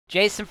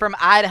Jason from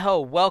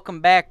Idaho,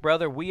 welcome back,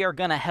 brother. We are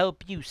going to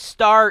help you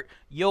start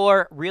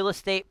your real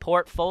estate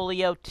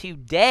portfolio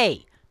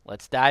today.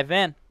 Let's dive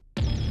in.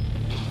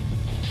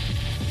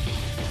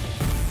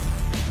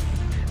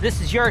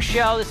 This is your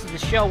show. This is the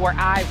show where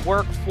I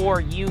work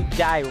for you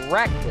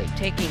directly,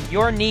 taking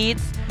your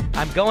needs.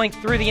 I'm going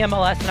through the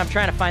MLS and I'm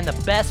trying to find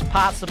the best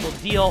possible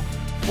deal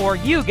for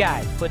you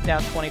guys. Put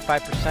down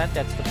 25%.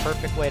 That's the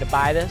perfect way to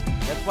buy this.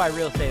 That's why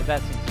real estate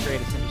investing is the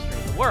greatest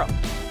industry in the world.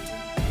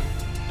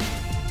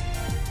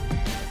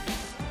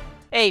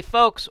 Hey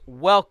folks,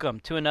 welcome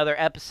to another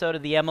episode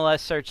of the MLS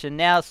Search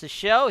Analysis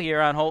Show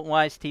here on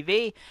HoltonWise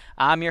TV.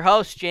 I'm your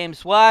host,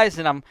 James Wise,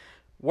 and I'm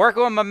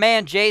working with my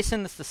man,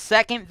 Jason. This is the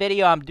second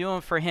video I'm doing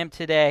for him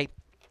today.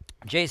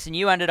 Jason,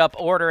 you ended up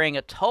ordering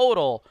a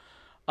total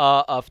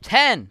of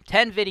 10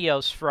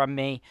 videos from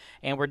me,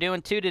 and we're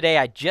doing 2 today.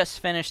 I just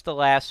finished the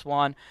last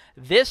one.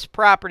 This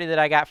property that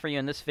I got for you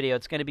in this video,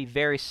 it's going to be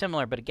very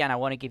similar, but again, I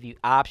want to give you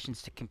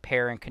options to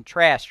compare and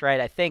contrast, right?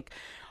 I think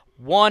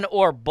one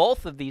or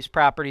both of these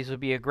properties would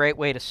be a great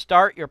way to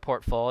start your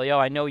portfolio.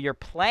 I know your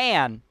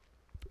plan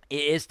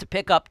is to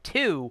pick up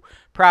 2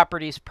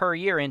 properties per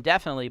year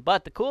indefinitely,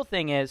 but the cool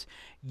thing is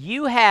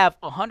you have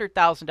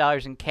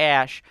 $100,000 in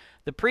cash.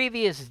 The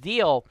previous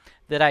deal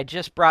that I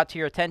just brought to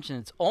your attention,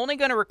 it's only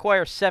going to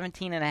require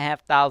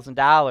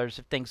 $17,500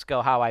 if things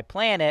go how I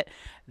plan it.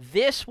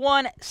 This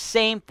one,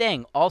 same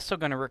thing, also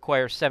going to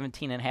require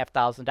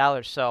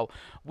 $17,500. So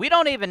we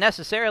don't even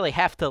necessarily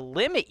have to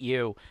limit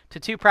you to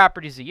 2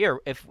 properties a year.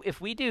 If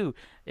you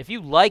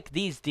like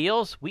these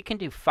deals, we can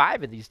do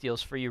 5 of these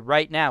deals for you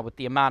right now with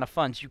the amount of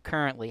funds you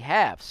currently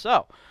have.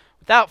 So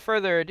without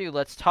further ado,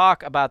 let's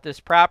talk about this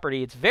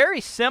property. It's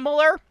very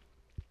similar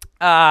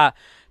to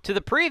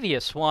the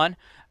previous one.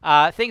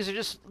 Things are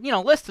just,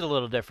 listed a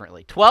little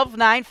differently.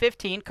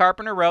 12915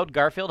 Carpenter Road,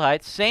 Garfield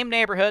Heights. Same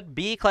neighborhood,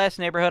 B-class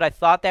neighborhood. I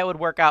thought that would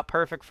work out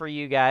perfect for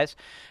you guys.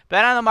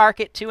 Been on the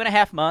market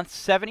 2.5 months,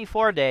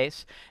 74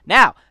 days.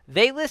 Now,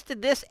 they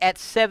listed this at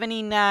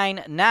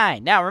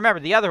 $79,900. Now, remember,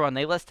 the other one,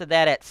 they listed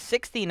that at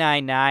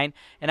 $69,900.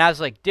 And I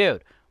was like,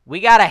 dude, we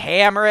got to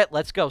hammer it.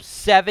 Let's go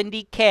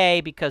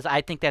 $70K because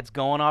I think that's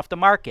going off the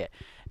market.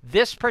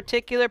 This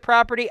particular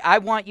property, I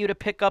want you to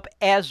pick up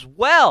as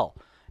well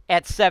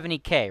at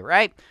 $70K,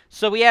 right?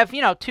 So we have,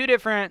 2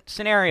 different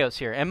scenarios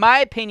here. In my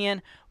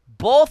opinion,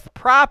 both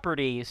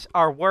properties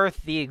are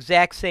worth the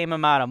exact same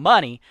amount of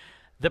money.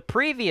 The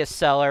previous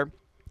seller,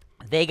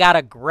 they got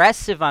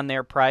aggressive on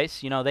their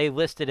price. They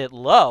listed it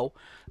low.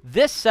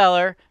 This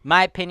seller,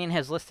 my opinion,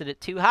 has listed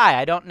it too high.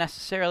 I don't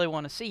necessarily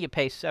want to see you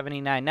pay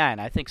 $79,900.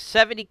 I think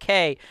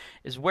 $70K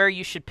is where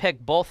you should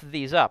pick both of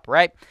these up,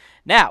 right?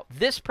 Now,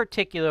 this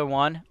particular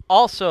one,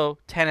 also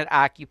tenant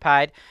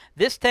occupied.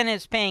 This tenant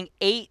is paying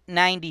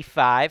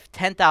 $895,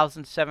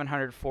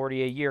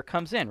 $10,740 a year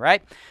comes in,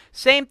 right?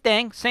 Same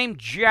thing, same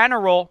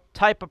general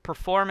type of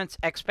performance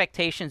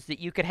expectations that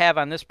you could have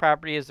on this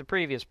property as the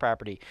previous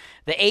property.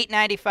 The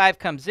 $895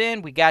 comes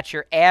in. We got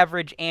your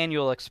average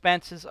annual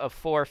expenses of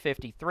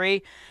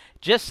 $453.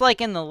 Just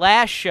like in the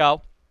last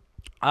show,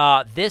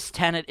 this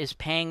tenant is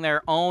paying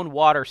their own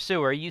water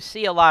sewer. You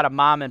see a lot of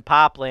mom and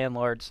pop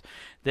landlords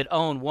that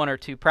own 1 or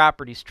 2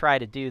 properties try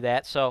to do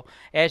that. So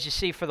as you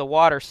see for the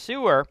water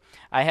sewer,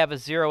 I have a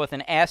 0 with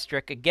an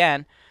asterisk.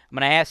 Again, I'm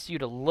going to ask you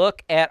to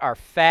look at our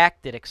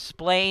fact that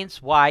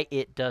explains why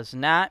it does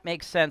not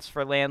make sense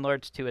for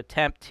landlords to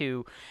attempt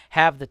to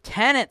have the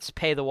tenants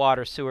pay the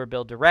water sewer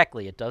bill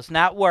directly. It does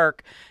not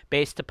work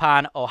based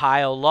upon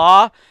Ohio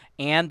law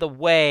and the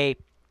way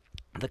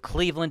the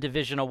Cleveland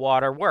Division of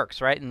Water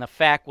works, right? And the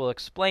fact will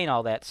explain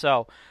all that.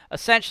 So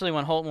essentially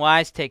when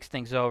HoltonWise takes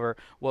things over,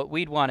 what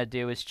we'd want to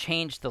do is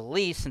change the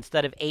lease.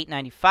 Instead of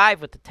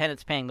 $895 with the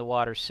tenants paying the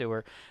water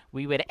sewer,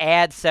 we would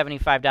add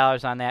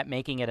 $75 on that,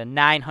 making it a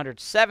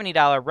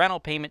 $970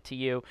 rental payment to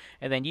you,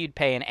 and then you'd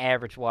pay an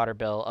average water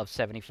bill of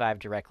 $75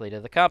 directly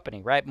to the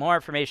company, right? More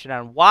information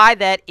on why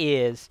that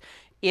is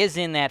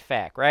in that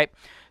fact, right?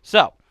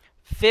 So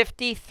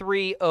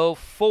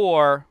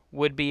 5304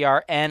 would be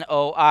our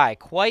NOI.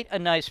 Quite a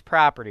nice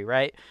property,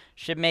 right?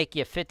 Should make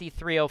you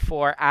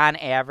 5304 on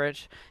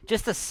average.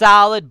 Just a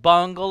solid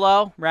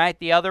bungalow, right?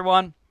 The other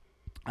one,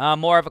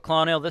 more of a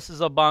colonial. This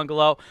is a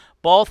bungalow.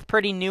 Both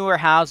pretty newer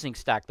housing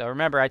stock, though.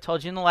 Remember, I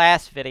told you in the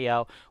last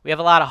video, we have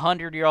a lot of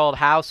 100-year-old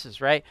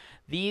houses, right?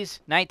 These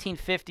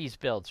 1950s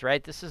builds,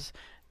 right? This is,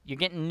 you're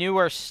getting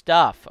newer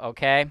stuff,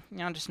 okay?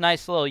 Just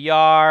nice little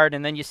yard,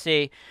 and then you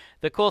see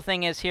the cool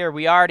thing is here,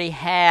 we already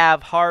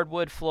have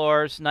hardwood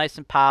floors, nice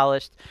and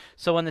polished.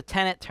 So when the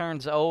tenant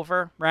turns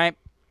over, right,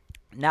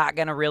 not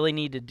going to really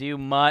need to do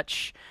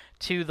much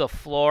to the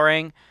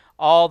flooring.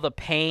 All the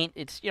paint,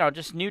 it's,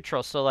 just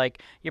neutral. So,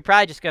 like, you're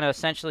probably just going to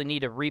essentially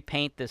need to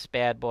repaint this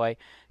bad boy.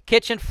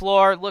 Kitchen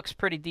floor looks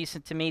pretty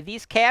decent to me.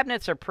 These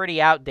cabinets are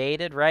pretty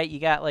outdated, right? You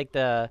got, like,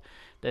 the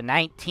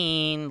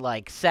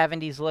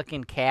 70s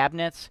looking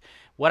cabinets.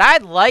 What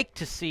I'd like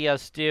to see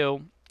us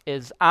do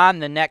is on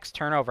the next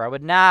turnover. I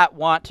would not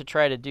want to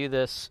try to do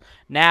this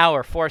now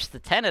or force the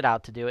tenant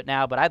out to do it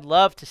now, but I'd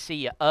love to see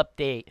you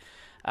update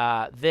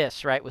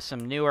this, right, with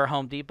some newer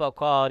Home Depot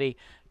quality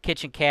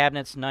kitchen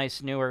cabinets,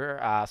 nice newer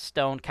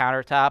stone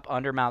countertop,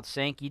 undermount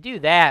sink. You do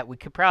that, we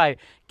could probably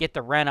get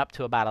the rent up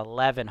to about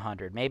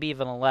 $1,100, maybe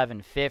even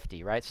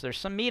 $1,150, right? So there's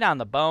some meat on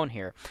the bone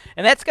here.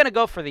 And that's going to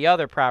go for the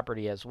other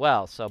property as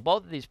well. So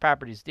both of these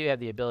properties do have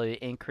the ability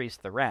to increase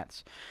the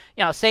rents.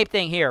 You know, same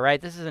thing here,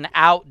 right? This is an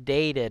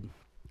outdated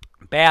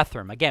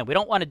bathroom. Again, we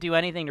don't want to do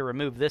anything to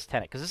remove this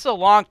tenant because this is a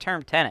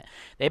long-term tenant.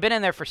 They've been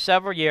in there for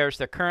several years.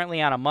 They're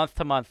currently on a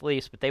month-to-month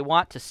lease, but they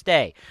want to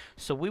stay.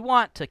 So we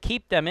want to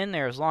keep them in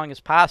there as long as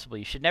possible.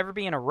 You should never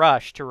be in a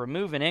rush to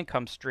remove an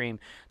income stream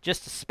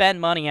just to spend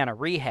money on a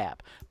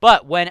rehab.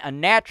 But when a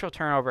natural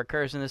turnover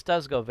occurs and this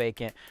does go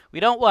vacant, we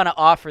don't want to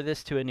offer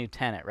this to a new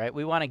tenant, right?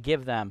 We want to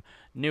give them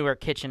newer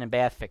kitchen and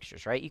bath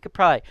fixtures, right? You could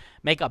probably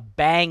make a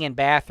banging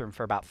bathroom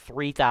for about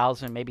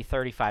 $3,000, maybe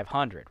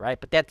 $3,500,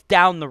 right? But that's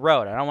down the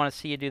road. I don't want to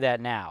see you do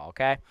that now,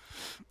 okay?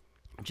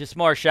 Just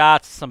more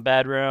shots, some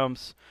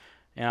bedrooms,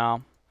 you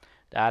know,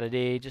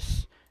 da-da-dee,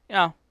 just, you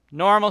know,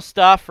 normal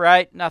stuff,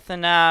 right?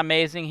 Nothing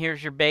amazing.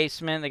 Here's your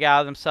basement. They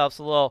got themselves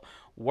a little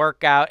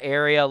workout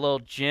area, a little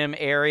gym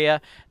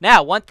area.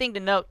 Now, one thing to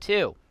note,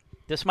 too,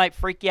 this might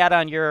freak you out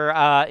on your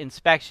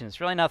inspection. It's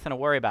really nothing to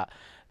worry about.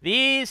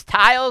 These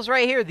tiles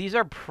right here, these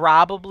are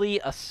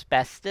probably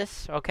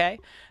asbestos, okay?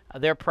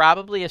 They're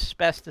probably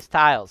asbestos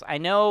tiles. I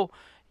know,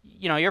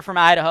 you know, you're from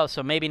Idaho,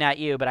 so maybe not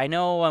you, but I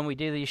know when we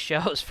do these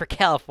shows for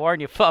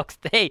California folks,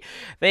 they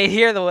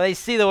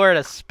see the word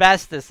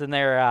asbestos in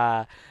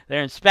their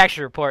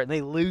inspection report and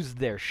they lose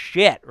their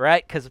shit,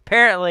 right? Because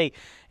apparently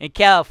in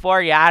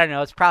California, I don't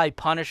know, it's probably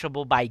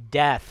punishable by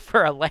death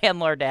for a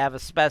landlord to have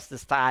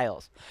asbestos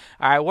tiles.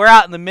 All right, we're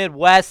out in the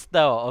Midwest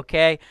though,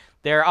 okay?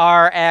 There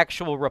are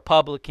actual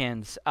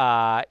Republicans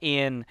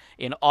in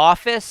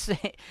office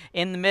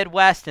in the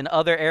Midwest and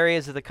other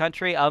areas of the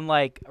country,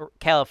 unlike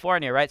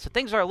California, right? So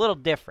things are a little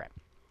different.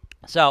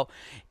 So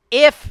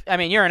I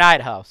mean, you're in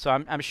Idaho, so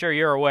I'm sure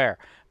you're aware,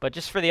 but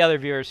just for the other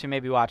viewers who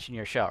may be watching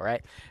your show,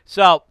 right?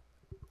 So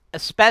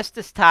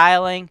asbestos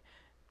tiling,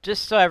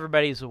 just so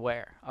everybody's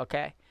aware,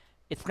 okay?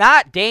 It's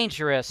not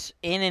dangerous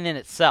in and in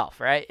itself,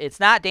 right? It's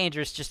not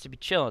dangerous just to be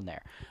chilling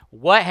there.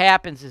 What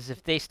happens is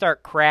if they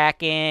start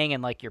cracking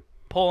and like you're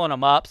pulling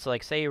them up, so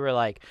like say you were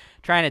like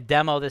trying to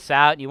demo this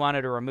out and you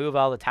wanted to remove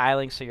all the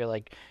tiling, so you're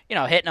like, you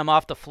know, hitting them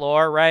off the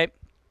floor, right?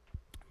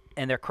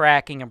 And they're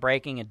cracking and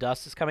breaking and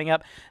dust is coming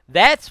up.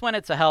 That's when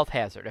it's a health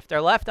hazard. If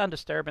they're left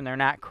undisturbed and they're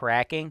not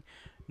cracking,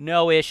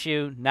 no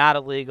issue, not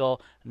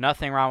illegal,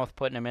 nothing wrong with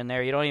putting them in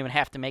there. You don't even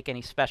have to make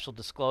any special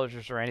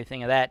disclosures or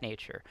anything of that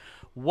nature.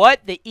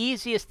 What the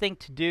easiest thing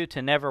to do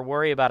to never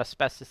worry about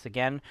asbestos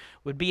again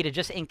would be to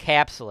just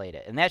encapsulate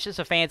it. And that's just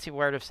a fancy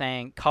word of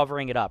saying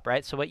covering it up,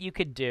 right? So what you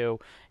could do,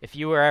 if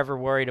you were ever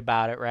worried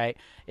about it, right,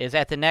 is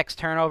at the next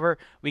turnover,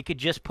 we could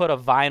just put a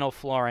vinyl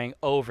flooring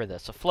over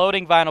this, a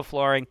floating vinyl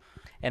flooring,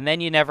 and then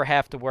you never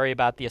have to worry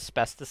about the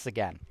asbestos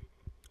again.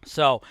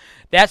 So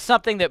that's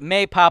something that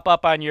may pop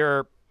up on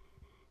your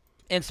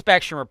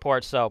inspection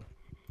report, so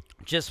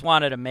just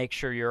wanted to make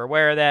sure you're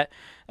aware of that.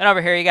 And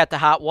over here you got the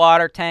hot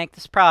water tank.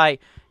 This is probably,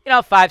 you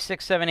know, 5,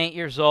 6, 7, 8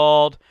 years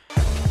old.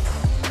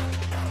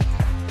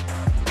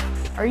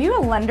 Are you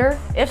a lender?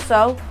 If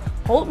so,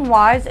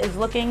 HoltonWise is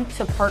looking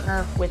to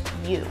partner with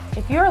you.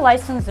 If you're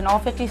licensed in all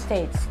 50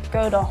 states,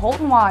 go to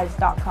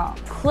HoltonWise.com.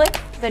 Click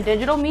the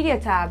digital media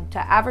tab to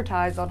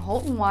advertise on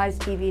HoltonWise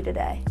TV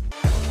today.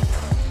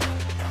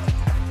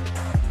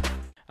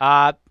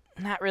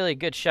 Not really a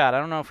good shot. I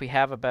don't know if we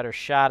have a better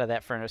shot of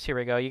that furnace. Here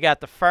we go. You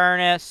got the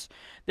furnace.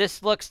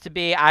 This looks to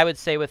be, I would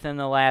say, within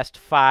the last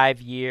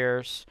 5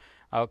 years,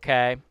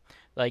 okay?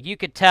 Like, you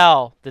could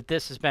tell that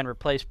this has been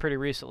replaced pretty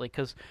recently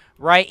because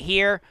right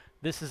here,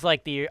 this is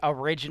like the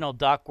original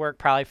ductwork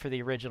probably for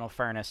the original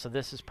furnace. So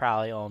this is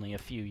probably only a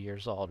few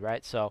years old,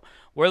 right? So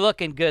we're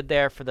looking good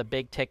there for the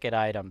big ticket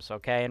items,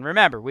 okay? And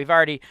remember, we've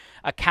already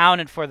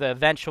accounted for the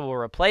eventual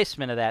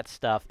replacement of that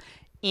stuff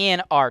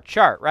in our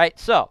chart, right?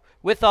 So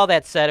with all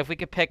that said, if we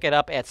could pick it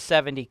up at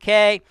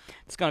 $70K,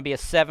 it's going to be a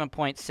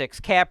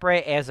 7.6 cap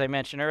rate. As I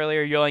mentioned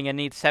earlier, you're only going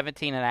to need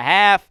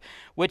 17.5,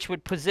 which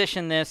would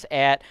position this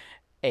at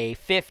a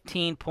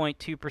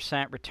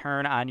 15.2%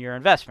 return on your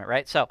investment,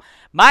 right? So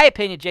my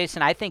opinion,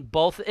 Jason, I think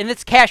both, and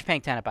it's cash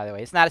paying tenant, by the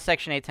way. It's not a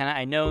Section 8 tenant.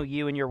 I know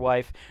you and your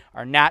wife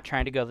are not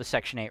trying to go the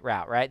Section 8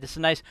 route, right? This is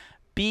a nice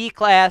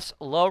B-class,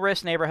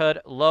 low-risk neighborhood,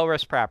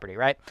 low-risk property,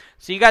 right?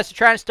 So you guys are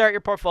trying to start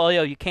your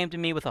portfolio. You came to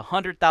me with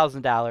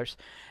 $100,000.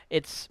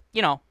 It's,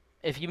 you know,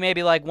 if you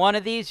maybe like one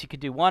of these, you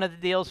could do one of the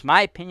deals.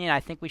 My opinion, I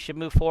think we should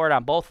move forward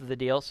on both of the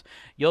deals.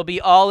 You'll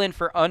be all in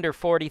for under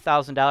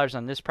 $40,000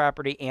 on this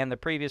property and the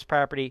previous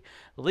property,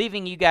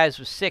 leaving you guys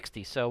with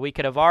 $60,000. So we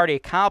could have already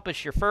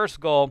accomplished your first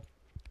goal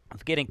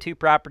of getting 2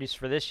 properties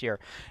for this year,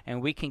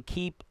 and we can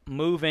keep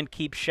moving,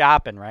 keep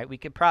shopping, right? We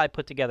could probably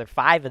put together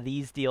 5 of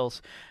these deals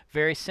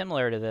very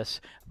similar to this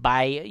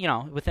by, you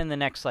know, within the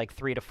next like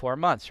 3 to 4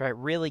 months, right?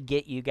 Really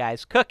get you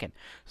guys cooking.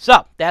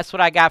 So that's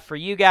what I got for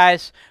you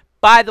guys.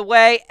 By the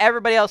way,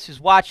 everybody else who's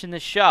watching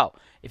this show,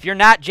 if you're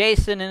not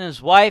Jason and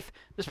his wife,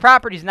 this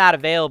property's not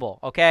available,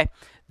 okay?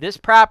 This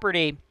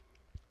property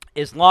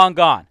is long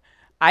gone.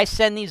 I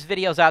send these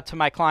videos out to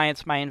my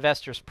clients, my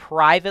investors,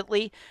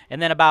 privately, and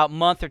then about a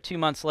month or 2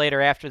 months later,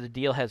 after the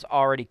deal has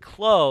already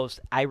closed,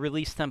 I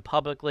release them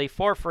publicly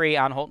for free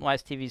on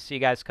HoltonWise TV so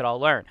you guys could all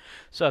learn.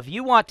 So if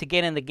you want to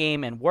get in the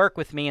game and work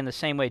with me in the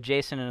same way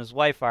Jason and his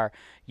wife are,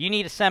 you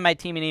need to send my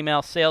team an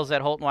email,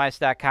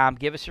 sales@HoltonWise.com.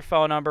 Give us your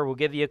phone number. We'll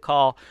give you a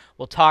call.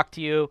 We'll talk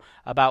to you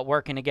about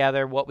working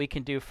together, what we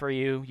can do for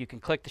you. You can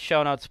click the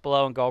show notes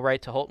below and go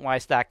right to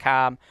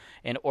HoltonWise.com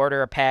and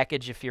order a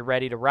package if you're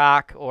ready to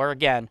rock. Or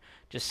again,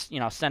 just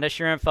send us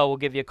your info. We'll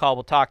give you a call.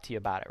 We'll talk to you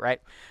about it,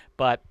 right?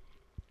 But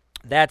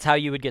that's how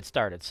you would get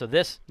started. So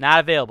this, not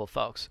available,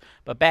 folks.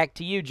 But back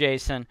to you,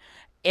 Jason.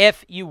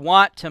 If you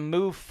want to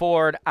move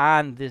forward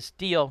on this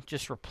deal,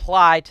 just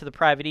reply to the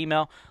private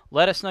email.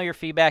 Let us know your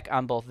feedback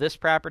on both this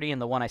property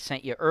and the one I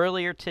sent you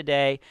earlier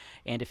today.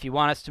 And if you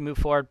want us to move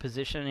forward,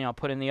 position,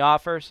 put in the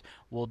offers,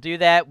 we'll do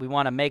that. We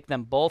want to make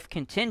them both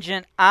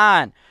contingent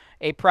on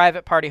a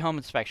private party home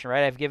inspection,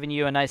 right? I've given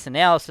you a nice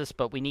analysis,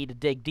 but we need to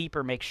dig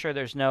deeper, make sure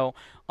there's no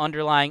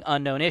underlying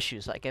unknown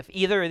issues. Like if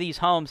either of these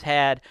homes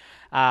had,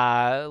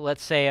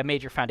 let's say, a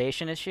major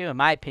foundation issue, in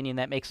my opinion,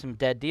 that makes them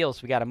dead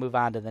deals. We got to move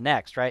on to the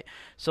next, right?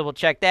 So we'll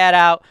check that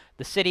out.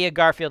 The city of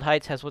Garfield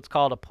Heights has what's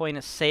called a point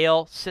of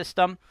sale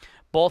system.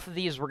 Both of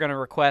these we're going to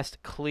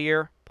request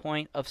clear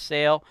point of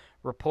sale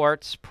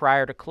reports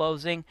prior to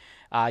closing.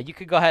 You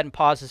could go ahead and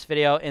pause this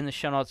video. In the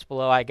show notes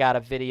below, I got a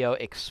video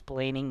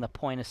explaining the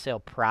point of sale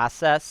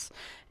process.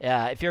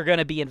 If you're going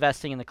to be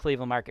investing in the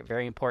Cleveland market,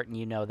 very important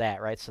you know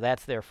that, right? So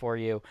that's there for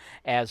you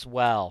as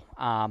well.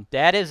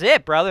 That is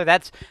it, brother.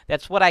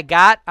 That's what I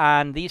got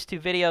on these two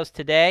videos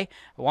today.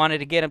 I wanted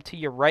to get them to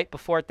you right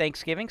before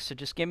Thanksgiving, so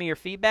just give me your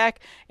feedback.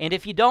 And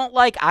if you don't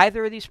like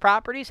either of these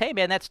properties, hey,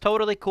 man, that's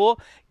totally cool.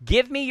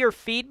 Give me your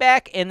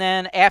feedback, and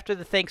then after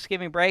the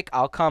Thanksgiving break,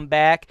 I'll come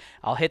back.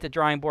 I'll hit the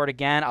drawing board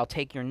again. I'll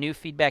take your new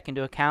feedback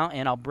into account,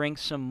 and I'll bring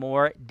some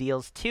more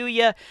deals to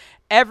you.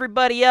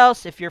 Everybody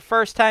else, if you're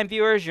first-time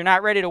viewers, you're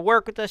not ready to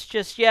work with us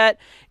just yet,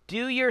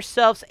 do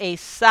yourselves a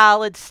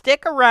solid.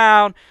 Stick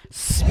around.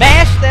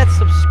 Smash that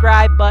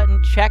subscribe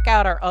button. Check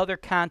out our other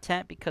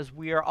content because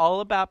we are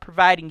all about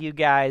providing you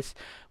guys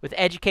with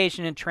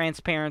education and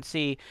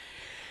transparency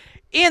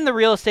in the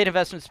real estate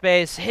investment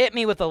space. Hit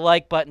me with a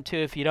like button, too,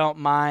 if you don't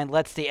mind.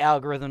 Lets the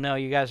algorithm know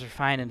you guys are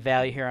finding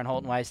value here on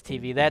HoltonWise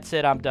TV. That's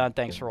it. I'm done.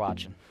 Thanks for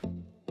watching.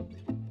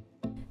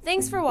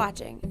 Thanks for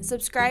watching.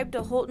 Subscribe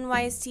to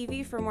HoltonWise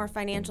TV for more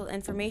financial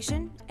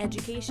information,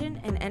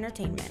 education, and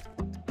entertainment.